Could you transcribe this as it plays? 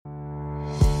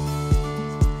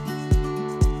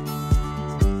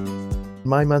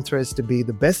my mantra is to be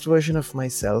the best version of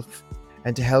myself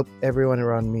and to help everyone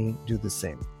around me do the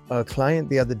same. A client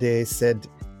the other day said,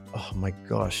 "Oh my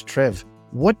gosh, Trev,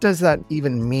 what does that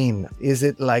even mean? Is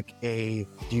it like do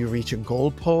you reach a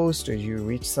goalpost or do you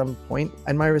reach some point?"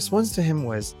 And my response to him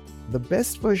was, the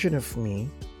best version of me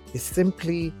is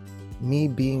simply me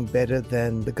being better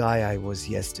than the guy I was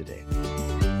yesterday.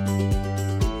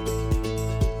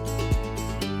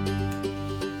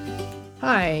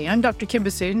 Hi, I'm Dr. Kim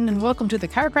Basudin, and welcome to the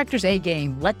Chiropractor's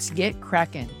A-Game. Let's get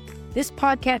cracking. This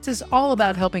podcast is all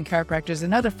about helping chiropractors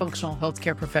and other functional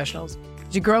healthcare professionals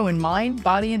to grow in mind,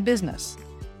 body, and business.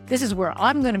 This is where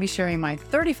I'm going to be sharing my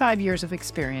 35 years of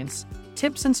experience,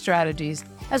 tips and strategies,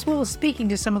 as well as speaking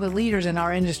to some of the leaders in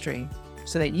our industry,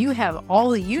 so that you have all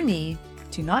that you need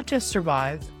to not just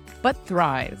survive, but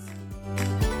thrive.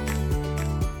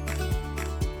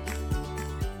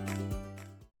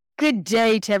 Good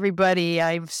day to everybody.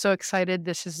 I'm so excited.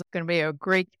 This is going to be a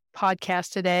great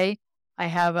podcast today. I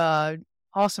have an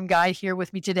awesome guy here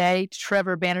with me today,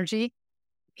 Trevor Banerjee.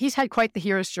 He's had quite the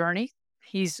hero's journey.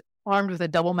 He's armed with a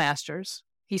double master's.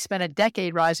 He spent a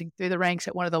decade rising through the ranks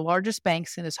at one of the largest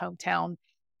banks in his hometown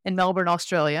in Melbourne,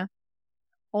 Australia,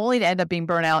 only to end up being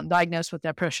burnt out and diagnosed with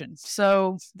depression.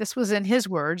 So this was, in his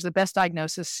words, the best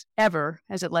diagnosis ever,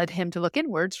 as it led him to look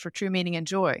inwards for true meaning and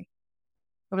joy.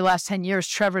 Over the last 10 years,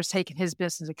 Trevor's taken his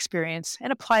business experience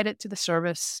and applied it to the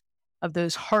service of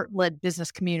those heart-led business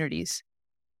communities.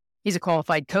 He's a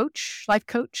qualified coach, life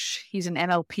coach. He's an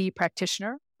NLP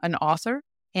practitioner, an author,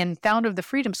 and founder of the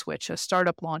Freedom Switch, a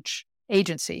startup launch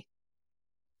agency.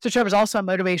 So Trevor's also a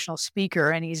motivational speaker,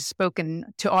 and he's spoken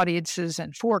to audiences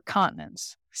in 4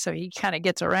 continents. So he kind of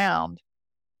gets around.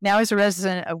 Now he's a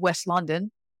resident of West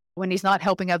London. When he's not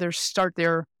helping others start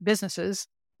their businesses,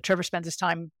 Trevor spends his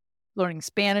time learning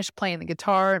Spanish, playing the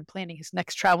guitar, and planning his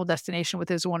next travel destination with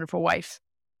his wonderful wife.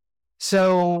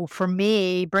 So for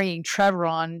me, bringing Trevor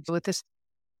on with this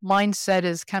mindset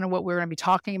is kind of what we're going to be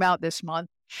talking about this month.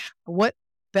 What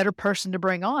better person to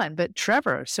bring on but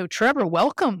Trevor? So Trevor,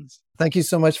 welcome. Thank you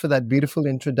so much for that beautiful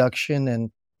introduction.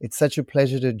 And it's such a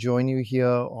pleasure to join you here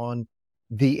on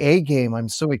the A-Game. I'm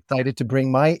so excited to bring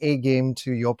my A-Game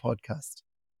to your podcast.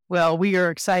 Well, we are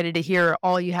excited to hear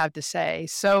all you have to say.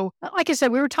 So like I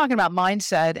said, we were talking about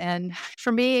mindset. And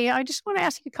for me, I just want to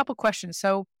ask you a couple questions.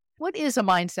 So what is a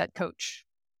mindset coach?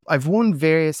 I've worn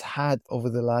various hats over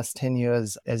the last 10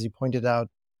 years. As you pointed out,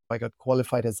 I got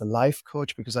qualified as a life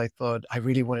coach because I thought I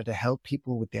really wanted to help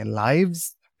people with their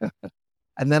lives.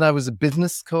 And then I was a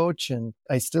business coach, and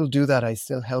I still do that. I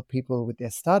still help people with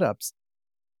their startups.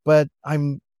 But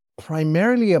I'm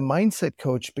primarily a mindset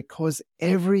coach because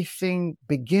everything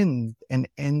begins and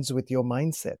ends with your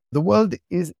mindset. The world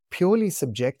is purely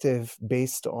subjective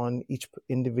based on each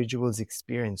individual's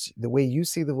experience. The way you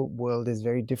see the world is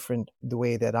very different the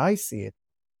way that I see it.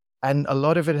 And a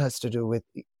lot of it has to do with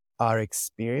our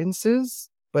experiences,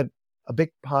 but a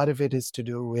big part of it is to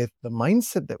do with the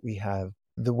mindset that we have,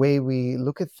 the way we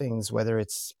look at things, whether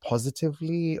it's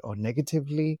positively or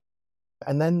negatively.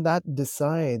 And then that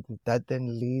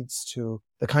then leads to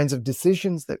the kinds of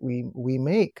decisions that we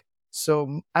make.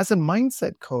 So as a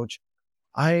mindset coach,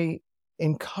 I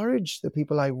encourage the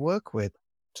people I work with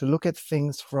to look at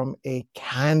things from a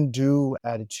can-do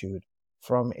attitude,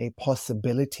 from a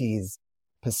possibilities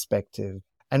perspective.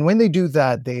 And when they do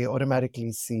that, they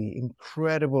automatically see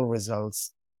incredible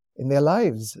results in their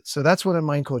lives. So that's what a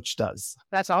mind coach does.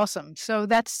 That's awesome. So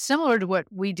that's similar to what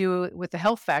we do with the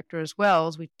health factor as well,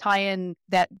 as we tie in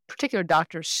that particular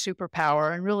doctor's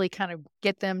superpower and really kind of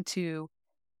get them to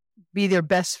be their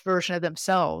best version of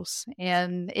themselves.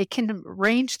 And it can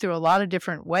range through a lot of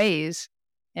different ways.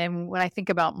 And when I think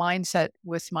about mindset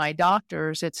with my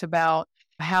doctors, it's about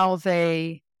how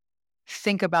they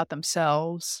think about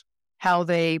themselves, how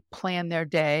they plan their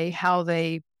day, how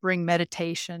they bring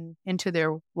meditation into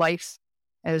their life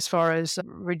as far as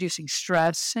reducing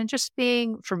stress and just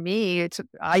being, for me,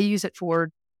 I use it for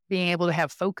being able to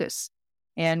have focus.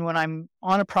 And when I'm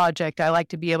on a project, I like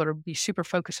to be able to be super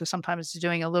focused. So sometimes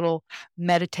doing a little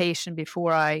meditation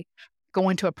before I go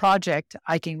into a project,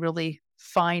 I can really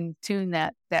fine tune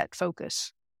that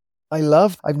focus.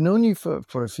 I've known you for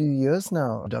a few years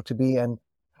now, Dr. B. And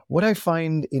what I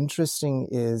find interesting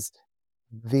is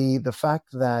the fact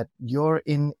that you're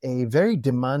in a very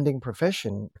demanding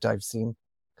profession. I've seen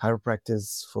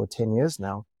chiropractors for 10 years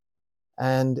now,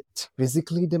 and it's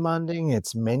physically demanding,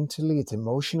 it's mentally, it's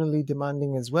emotionally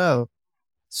demanding as well.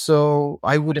 So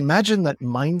I would imagine that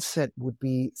mindset would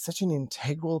be such an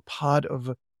integral part of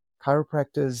a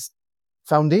chiropractor's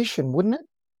foundation, wouldn't it?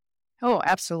 Oh,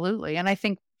 absolutely. And I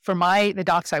think for the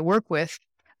docs I work with,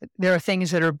 there are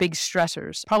things that are big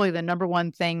stressors. Probably the number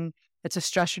one thing that's a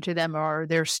stressor to them are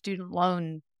their student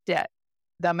loan debt.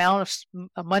 The amount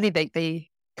of money they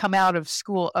come out of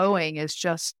school owing is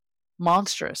just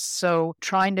monstrous. So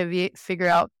trying to figure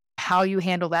out how you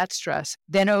handle that stress,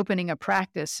 then opening a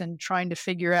practice and trying to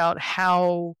figure out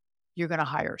how you're going to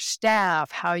hire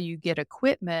staff, how you get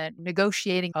equipment,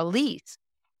 negotiating a lease.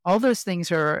 All those things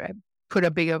put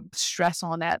a big stress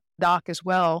on that doc as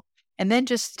well. And then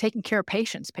just taking care of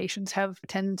patients. Patients have a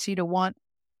tendency to want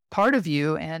part of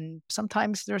you, and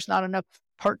sometimes there's not enough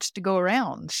parts to go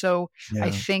around. So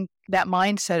I think that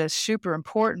mindset is super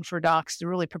important for docs to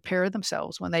really prepare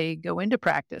themselves when they go into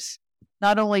practice,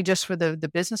 not only just for the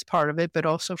business part of it, but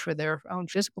also for their own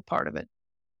physical part of it.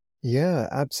 Yeah,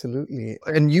 absolutely.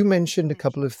 And you mentioned a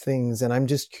couple of things, and I'm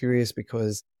just curious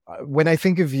because when I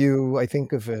think of you, I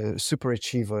think of a super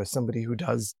achiever, somebody who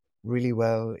does really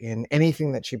well in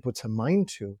anything that she puts her mind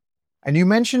to. And you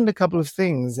mentioned a couple of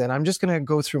things, and I'm just going to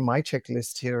go through my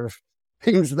checklist here of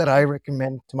things that I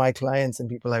recommend to my clients and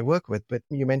people I work with. But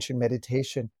you mentioned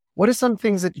meditation. What are some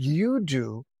things that you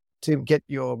do to get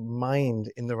your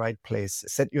mind in the right place,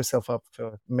 set yourself up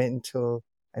for mental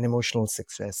and emotional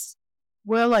success?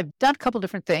 Well, I've done a couple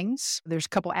different things. There's a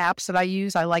couple apps that I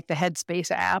use. I like the Headspace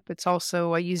app. It's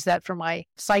also, I use that for my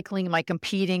cycling, my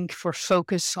competing, for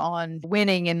focus on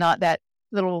winning and not that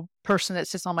little person that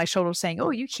sits on my shoulder saying, oh,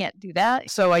 you can't do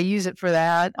that. So I use it for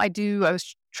that. I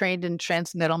was trained in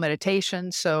transcendental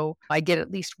meditation. So I get at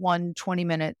least one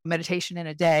 20-minute meditation in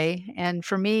a day. And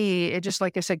for me, it just,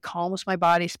 like I said, calms my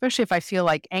body, especially if I feel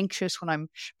like anxious when I'm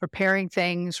preparing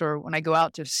things or when I go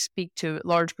out to speak to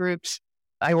large groups.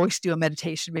 I always do a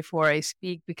meditation before I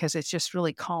speak because it just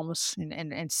really calms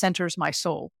and centers my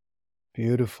soul.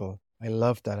 Beautiful. I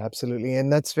love that. Absolutely.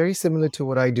 And that's very similar to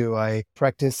what I do. I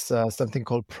practice something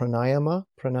called pranayama.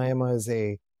 Pranayama is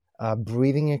a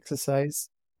breathing exercise.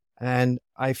 And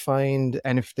I find,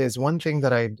 and if there's one thing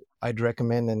that I'd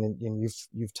recommend, and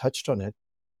you've touched on it,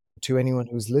 to anyone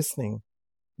who's listening,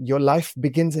 your life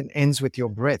begins and ends with your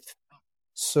breath.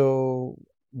 So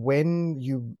when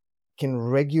you can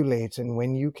regulate and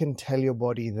when you can tell your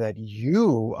body that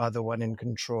you are the one in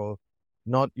control,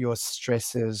 not your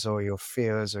stresses or your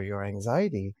fears or your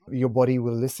anxiety, your body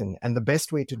will listen. And the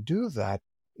best way to do that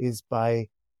is by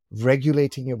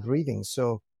regulating your breathing.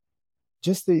 So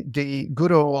just the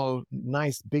good old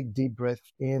nice big deep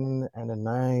breath in and a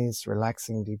nice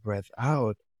relaxing deep breath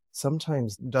out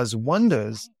sometimes does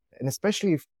wonders. And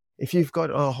especially if you've got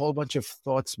a whole bunch of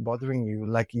thoughts bothering you,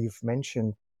 like you've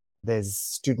mentioned, there's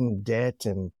student debt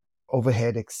and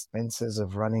overhead expenses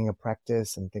of running a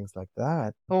practice and things like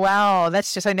that. Wow.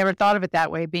 That's just, I never thought of it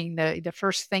that way, being the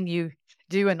first thing you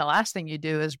do and the last thing you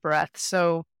do is breath.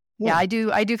 So yeah, I do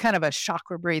kind of a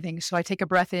chakra breathing. So I take a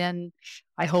breath in,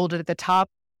 I hold it at the top,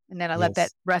 and then I let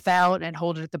that breath out and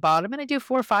hold it at the bottom. And I do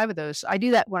 4 or 5 of those. I do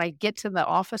that when I get to the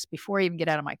office before I even get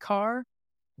out of my car.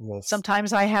 Yes.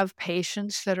 Sometimes I have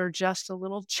patients that are just a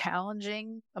little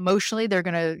challenging emotionally. They're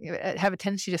going to have a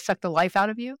tendency to suck the life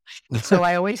out of you. So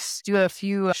I always do a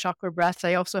few chakra breaths.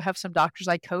 I also have some doctors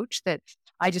I coach that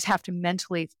I just have to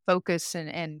mentally focus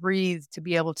and breathe to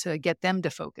be able to get them to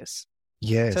focus.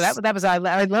 Yes. So that was, I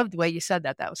loved the way you said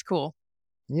that. That was cool.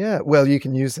 Yeah. Well, you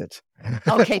can use it.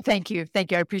 Okay. Thank you.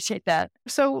 Thank you. I appreciate that.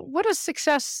 So what is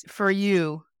success for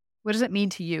you? What does it mean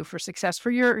to you for success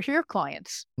for your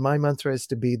clients? My mantra is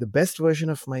to be the best version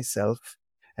of myself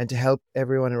and to help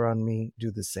everyone around me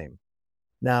do the same.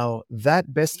 Now,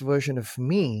 that best version of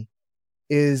me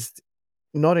is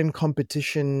not in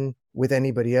competition with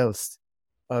anybody else.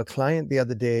 A client the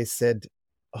other day said,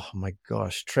 oh my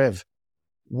gosh, Trev,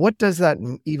 what does that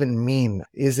even mean?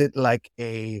 Is it like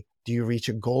do you reach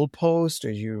a goalpost,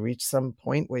 or do you reach some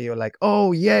point where you're like,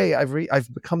 oh, yay,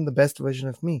 I've become the best version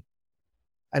of me?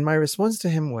 And my response to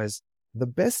him was, the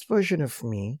best version of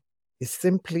me is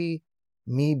simply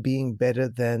me being better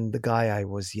than the guy I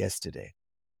was yesterday.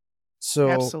 So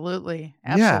Absolutely.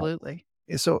 Yeah.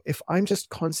 So if I'm just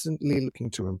constantly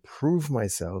looking to improve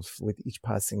myself with each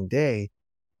passing day,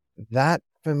 that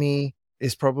for me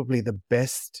is probably the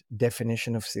best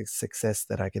definition of success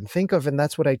that I can think of. And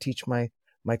that's what I teach my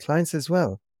clients as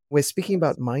well. We're speaking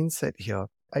about mindset here.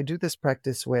 I do this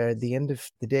practice where at the end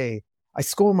of the day, I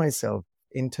score myself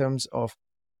in terms of,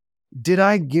 did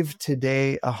I give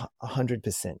today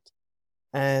 100%?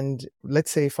 And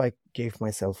let's say if I gave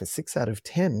myself a 6 out of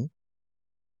 10,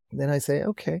 then I say,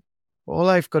 okay, all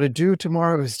I've got to do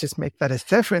tomorrow is just make that a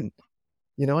 7,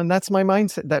 and that's my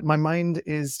mindset, that my mind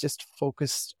is just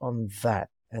focused on that,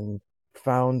 and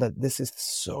found that this is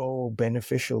so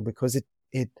beneficial because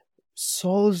it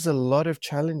solves a lot of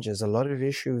challenges, a lot of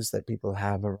issues that people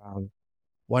have around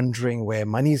wondering where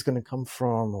money's going to come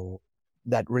from, or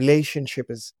that relationship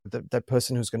is that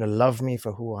person who's going to love me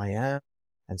for who I am,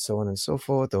 and so on and so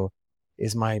forth, or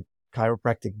is my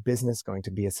chiropractic business going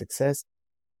to be a success?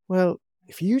 Well,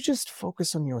 if you just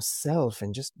focus on yourself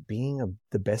and just being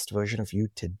the best version of you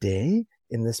today,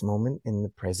 in this moment, in the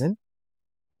present,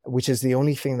 which is the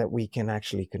only thing that we can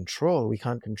actually control. We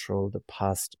can't control the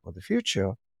past or the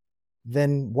future.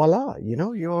 Then voila,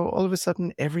 you're all of a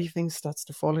sudden everything starts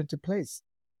to fall into place.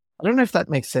 I don't know if that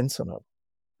makes sense or not.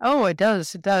 Oh, it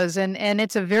does. It does. And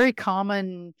it's a very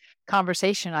common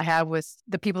conversation I have with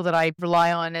the people that I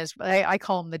rely on, as I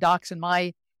call them the docs in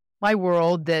my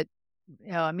world, that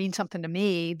mean something to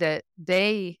me, that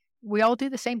we all do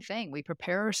the same thing. We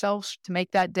prepare ourselves to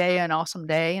make that day an awesome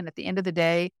day. And at the end of the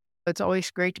day, it's always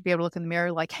great to be able to look in the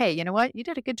mirror like, hey, you know what? You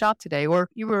did a good job today, or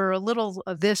you were a little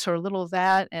of this or a little of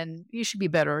that, and you should be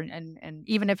better. And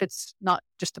even if it's not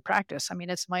just the practice, I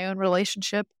mean, it's my own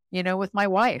relationship, with my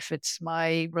wife. It's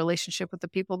my relationship with the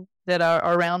people that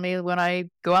are around me when I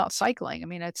go out cycling. I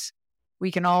mean,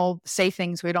 we can all say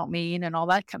things we don't mean and all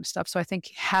that kind of stuff. So I think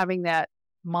having that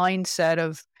mindset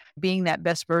of being that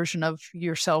best version of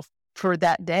yourself for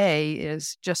that day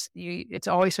is just, it's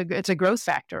a growth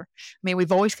factor. I mean,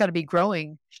 we've always got to be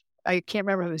growing. I can't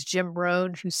remember if it was Jim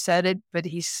Rohn who said it, but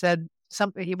he said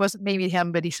something, he wasn't maybe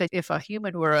him, but he said, if a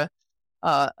human were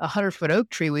a 100-foot oak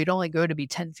tree, we'd only go to be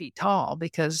 10 feet tall,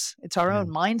 because it's our own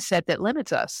mindset that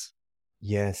limits us.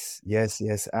 Yes,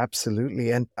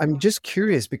 absolutely. And I'm just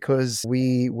curious, because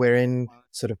we're in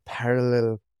sort of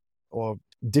parallel or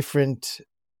different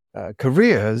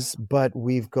careers, but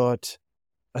we've got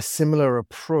a similar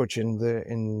approach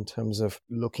in terms of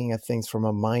looking at things from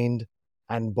a mind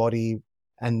and body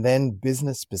and then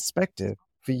business perspective.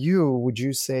 For you, would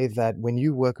you say that when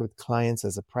you work with clients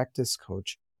as a practice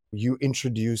coach, you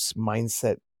introduce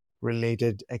mindset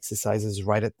related exercises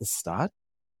right at the start?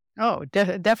 Oh,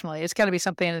 definitely. It's got to be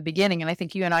something in the beginning. And I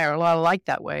think you and I are a lot alike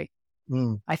that way.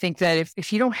 I think that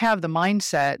if you don't have the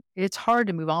mindset, it's hard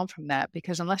to move on from that,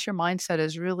 because unless your mindset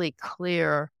is really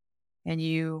clear and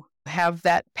you have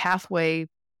that pathway,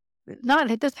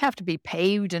 it doesn't have to be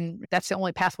paved and that's the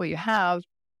only pathway you have,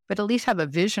 but at least have a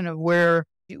vision of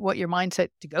what your mindset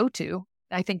to go to.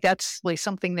 I think that's like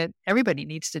something that everybody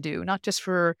needs to do, not just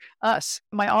for us.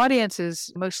 My audience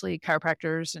is mostly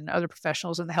chiropractors and other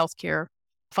professionals in the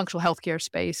functional healthcare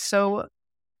space. So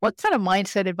what kind of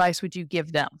mindset advice would you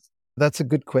give them? That's a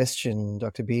good question,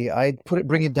 Dr. B. I'd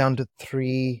bring it down to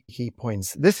 3 key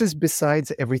points. This is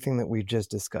besides everything that we've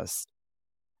just discussed.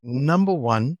 Number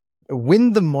 1,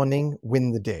 win the morning,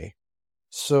 win the day.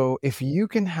 So if you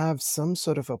can have some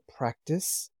sort of a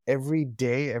practice every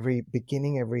day, every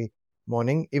beginning, every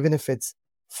morning, even if it's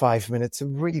 5 minutes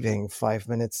of breathing, 5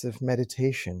 minutes of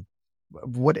meditation,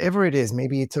 whatever it is,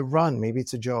 maybe it's a run, maybe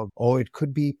it's a jog, or it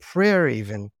could be prayer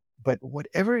even, but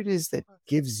whatever it is that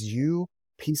gives you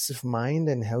peace of mind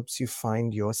and helps you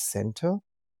find your center,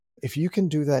 if you can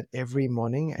do that every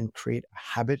morning and create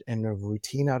a habit and a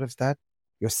routine out of that,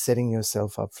 you're setting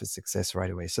yourself up for success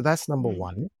right away. So that's number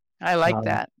 1. I like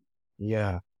that.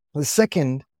 Yeah. The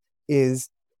second is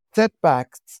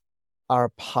setbacks are a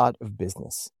part of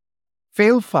business.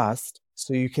 Fail fast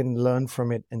so you can learn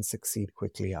from it and succeed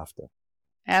quickly after.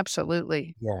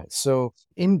 Absolutely. Yeah. So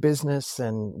in business,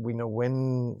 and we know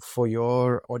when for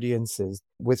your audiences,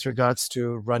 with regards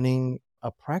to running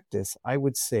a practice, I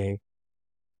would say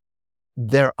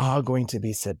there are going to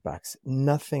be setbacks.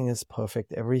 Nothing is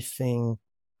perfect. Everything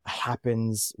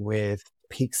happens with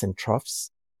peaks and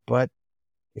troughs. But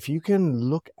if you can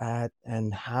look at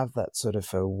and have that sort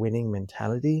of a winning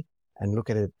mentality and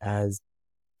look at it as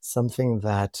something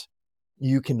that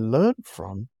you can learn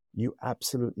from, you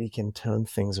absolutely can turn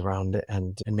things around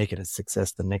and make it a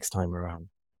success the next time around.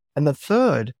 And the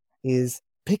third is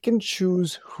pick and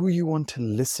choose who you want to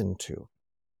listen to.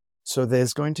 So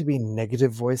there's going to be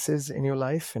negative voices in your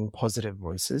life and positive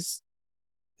voices.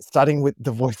 Starting with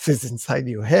the voices inside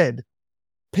your head,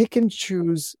 pick and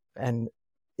choose and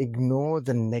ignore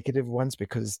the negative ones,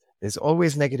 because there's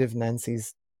always negative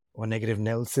Nancys or negative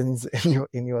Nelsons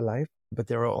in your life, but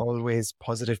there are always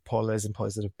positive Paulas and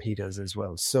positive Peters as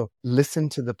well. So listen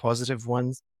to the positive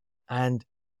ones and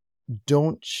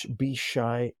don't be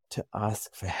shy to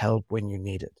ask for help when you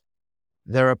need it.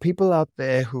 There are people out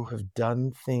there who have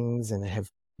done things and have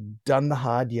done the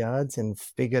hard yards and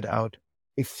figured out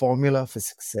a formula for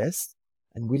success.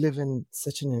 And we live in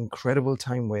such an incredible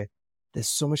time where there's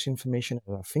so much information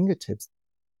at our fingertips.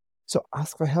 So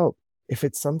ask for help. If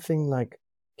it's something like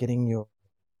getting your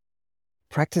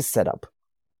practice set up,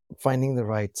 finding the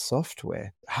right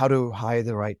software, how to hire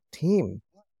the right team,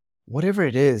 whatever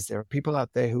it is, there are people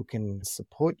out there who can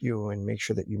support you and make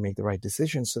sure that you make the right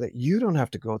decisions so that you don't have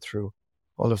to go through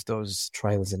all of those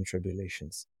trials and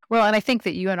tribulations. Well, and I think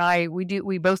that you and I,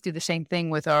 we both do the same thing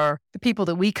with the people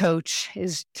that we coach,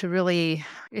 is to really,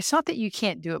 it's not that you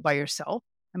can't do it by yourself.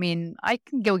 I mean, I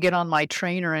can go get on my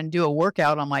trainer and do a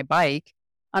workout on my bike.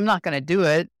 I'm not going to do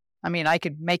it. I mean, I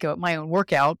could make my own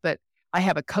workout, but I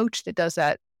have a coach that does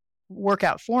that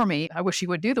workout for me. I wish he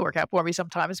would do the workout for me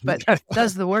sometimes, but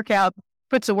does the workout,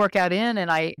 puts the workout in, and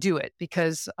I do it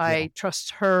because I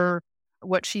trust her,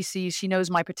 what she sees. She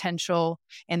knows my potential,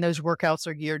 and those workouts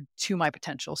are geared to my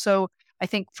potential. So I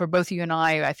think for both you and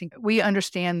I think we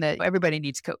understand that everybody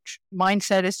needs coach.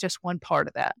 Mindset is just one part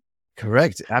of that.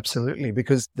 Correct. Absolutely.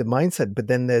 Because the mindset, but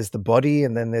then there's the body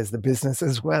and then there's the business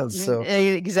as well. So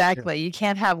exactly. You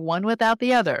can't have one without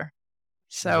the other.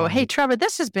 So, hey, Trevor,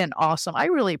 this has been awesome. I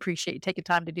really appreciate you taking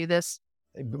time to do this.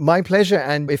 My pleasure.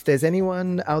 And if there's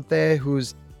anyone out there who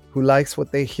likes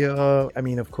what they hear, I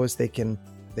mean, of course, they can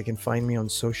find me on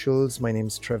socials. My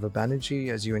name's Trevor Banerjee,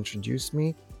 as you introduced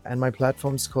me. And my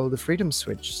platform's called The Freedom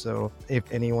Switch. So if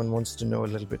anyone wants to know a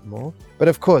little bit more. But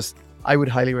of course, I would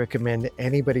highly recommend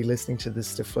anybody listening to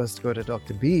this to first go to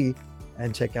Dr. B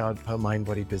and check out her Mind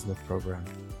Body Business program.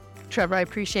 Trevor, I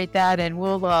appreciate that. And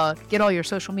we'll get all your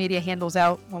social media handles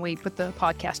out when we put the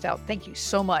podcast out. Thank you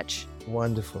so much.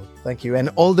 Wonderful. Thank you. And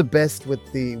all the best with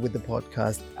the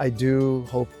podcast. I do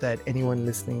hope that anyone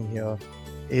listening here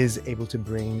is able to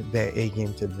bring their A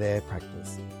game to their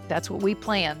practice. That's what we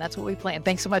plan.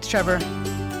 Thanks so much, Trevor.